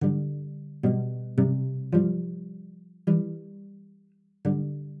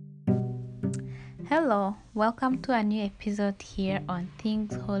Hello, welcome to a new episode here on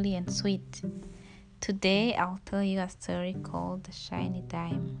Things Holy and Sweet. Today I'll tell you a story called The Shiny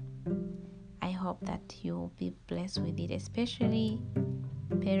Dime. I hope that you'll be blessed with it, especially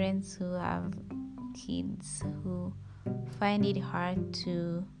parents who have kids who find it hard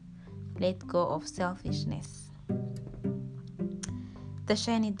to let go of selfishness. The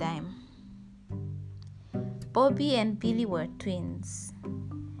Shiny Dime. Bobby and Billy were twins.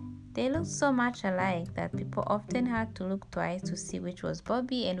 They looked so much alike that people often had to look twice to see which was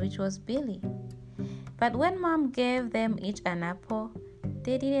Bobby and which was Billy. But when Mom gave them each an apple,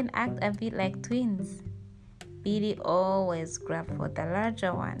 they didn't act a bit like twins. Billy always grabbed for the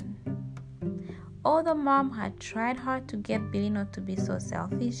larger one. Although Mom had tried hard to get Billy not to be so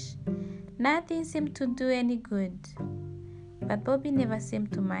selfish, nothing seemed to do any good. But Bobby never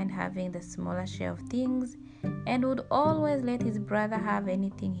seemed to mind having the smaller share of things and would always let his brother have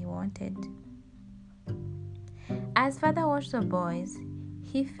anything he wanted. As Father watched the boys,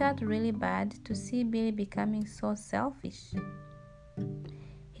 he felt really bad to see Billy becoming so selfish.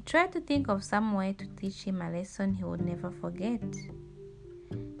 He tried to think of some way to teach him a lesson he would never forget.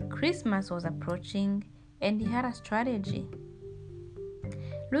 Christmas was approaching and he had a strategy.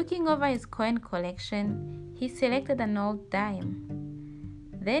 Looking over his coin collection, he selected an old dime.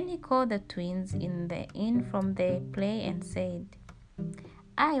 Then he called the twins in from their play and said,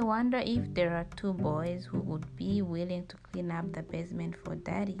 "I wonder if there are two boys who would be willing to clean up the basement for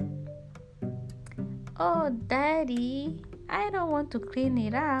Daddy." "Oh, Daddy, I don't want to clean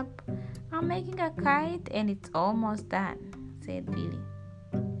it up. I'm making a kite and it's almost done," said Billy.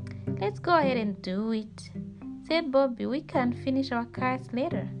 "Let's go ahead and do it," said Bobby. "We can finish our kites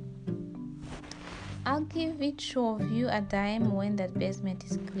later. I'll give each of you a dime when that basement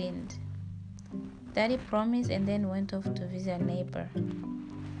is cleaned." Daddy promised and then went off to visit a neighbor.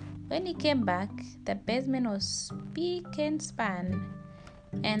 When he came back, the basement was spick and span,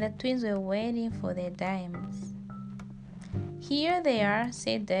 and the twins were waiting for their dimes. "Here they are,"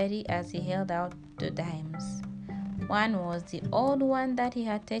 said Daddy as he held out the dimes. One was the old one that he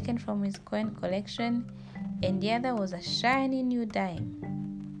had taken from his coin collection, and the other was a shiny new dime.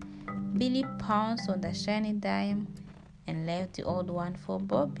 Billy pounced on the shiny dime and left the old one for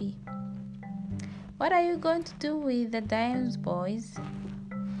Bobby. "What are you going to do with the dimes, boys?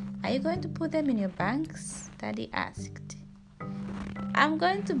 Are you going to put them in your banks?" Daddy asked. "I'm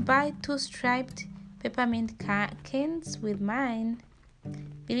going to buy 2 striped peppermint cans with mine,"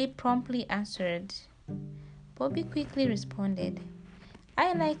 Billy promptly answered. Bobby quickly responded,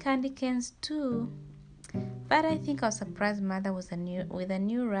 "I like candy cans too, but I think I'll surprise Mother with a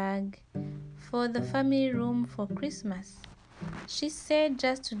new rug for the family room for Christmas. She said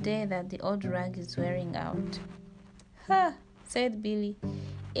just today that the old rug is wearing out." "Huh," said Billy.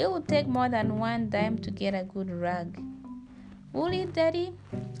 "It would take more than one dime to get a good rug." "Will it, Daddy?"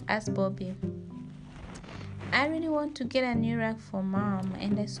 asked Bobby. "I really want to get a new rug for Mom,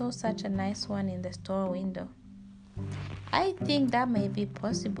 and I saw such a nice one in the store window." "I think that may be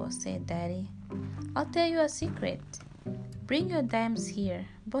possible," said Daddy. "I'll tell you a secret. Bring your dimes here,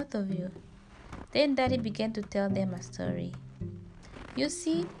 both of you." Then Daddy began to tell them a story. "You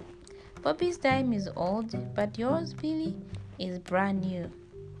see, Bobby's dime is old, but yours, Billy, is brand new.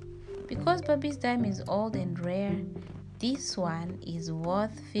 Because Bobby's dime is old and rare, this one is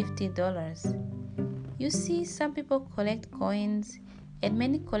worth $50. You see, some people collect coins, and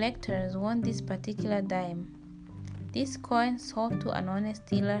many collectors want this particular dime. This coin sold to an honest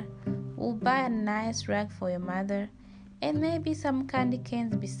dealer will buy a nice rug for your mother and maybe some candy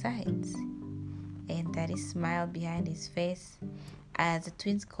canes besides." And Daddy smiled behind his face as the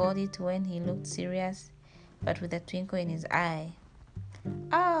twins called it when he looked serious, but with a twinkle in his eye.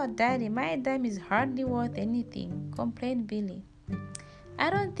 "Oh, Daddy, my dime is hardly worth anything," complained Billy. "I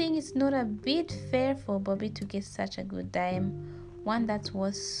don't think it's not a bit fair for Bobby to get such a good dime, one that's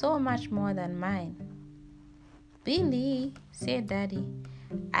worth so much more than mine." "Billy," said Daddy,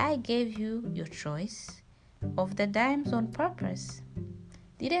 "I gave you your choice of the dimes on purpose.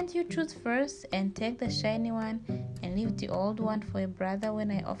 Didn't you choose first and take the shiny one and leave the old one for your brother when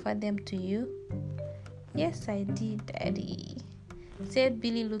I offered them to you?" "Yes, I did, Daddy," said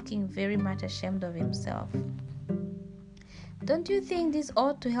Billy, looking very much ashamed of himself. "Don't you think this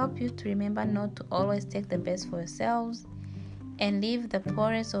ought to help you to remember not to always take the best for yourselves and leave the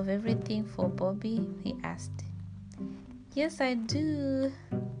poorest of everything for Bobby?" he asked. "Yes, I do,"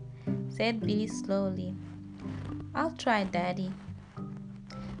 said Billy slowly. "I'll try, Daddy.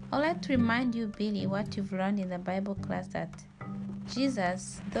 I'd like to remind you, Billy, what you've learned in the Bible class, that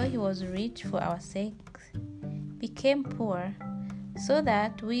Jesus, though he was rich for our sakes, became poor so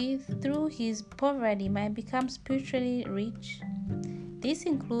that we, through his poverty, might become spiritually rich. This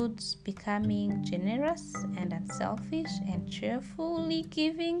includes becoming generous and unselfish and cheerfully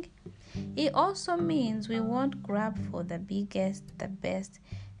giving. It also means we won't grab for the biggest, the best,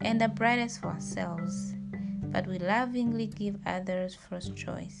 and the brightest for ourselves, but we lovingly give others first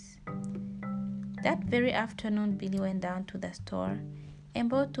choice. That very afternoon, Billy went down to the store and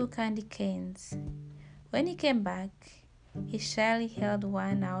bought 2 candy canes. When he came back, he shyly held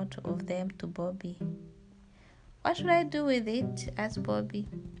one out of them to Bobby. "What should I do with it?" asked Bobby.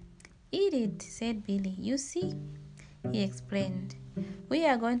 "Eat it," said Billy. "You see," he explained, "we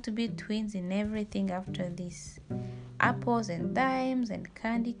are going to be twins in everything after this. Apples and dimes and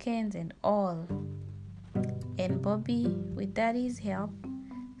candy canes and all." And Bobby, with Daddy's help,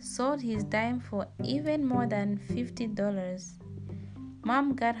 sold his dime for even more than $50.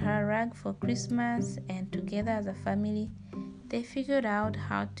 Mom got her a rug for Christmas, and together as a family, they figured out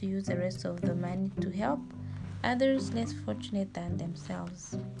how to use the rest of the money to help others less fortunate than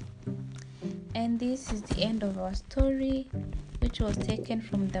themselves. And this is the end of our story, which was taken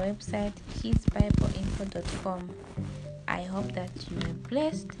from the website kidsbibleinfo.com. I hope that you were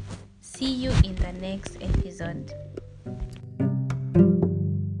blessed. See you in the next episode.